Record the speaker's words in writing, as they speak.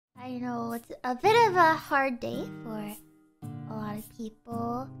I know it's a bit of a hard day for a lot of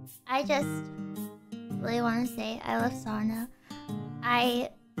people. I just really want to say I love Sana.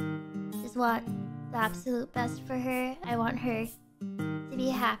 I just want the absolute best for her. I want her to be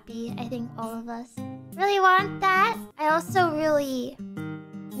happy. I think all of us really want that. I also really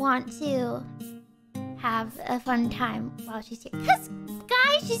want to have a fun time while she's here. Cause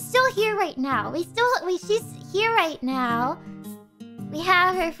guys, she's still here right now. She's here right now. We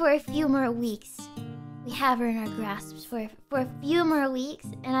have her for a few more weeks. We have her in our grasps for a few more weeks,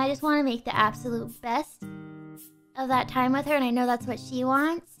 and I just want to make the absolute best of that time with her, and I know that's what she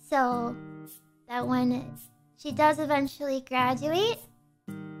wants. So that when she does eventually graduate,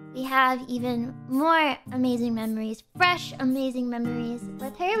 we have even more amazing memories, fresh amazing memories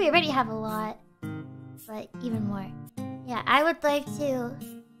with her. We already have a lot, but even more. Yeah, I would like to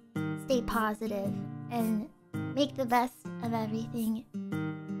stay positive and make the best of everything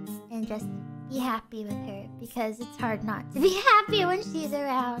and just be happy with her, because it's hard not to be happy when she's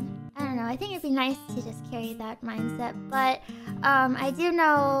around. I don't know, I think it'd be nice to just carry that mindset, but I do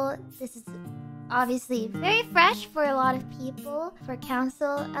know this is obviously very fresh for a lot of people. For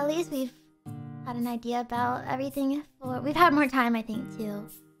council, at least we've had an idea about everything. We've had more time, I think, to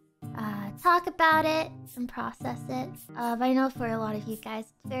talk about it and process it. But I know for a lot of you guys,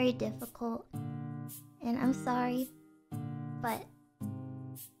 it's very difficult. And I'm sorry, but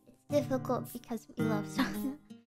it's difficult because we love Sana.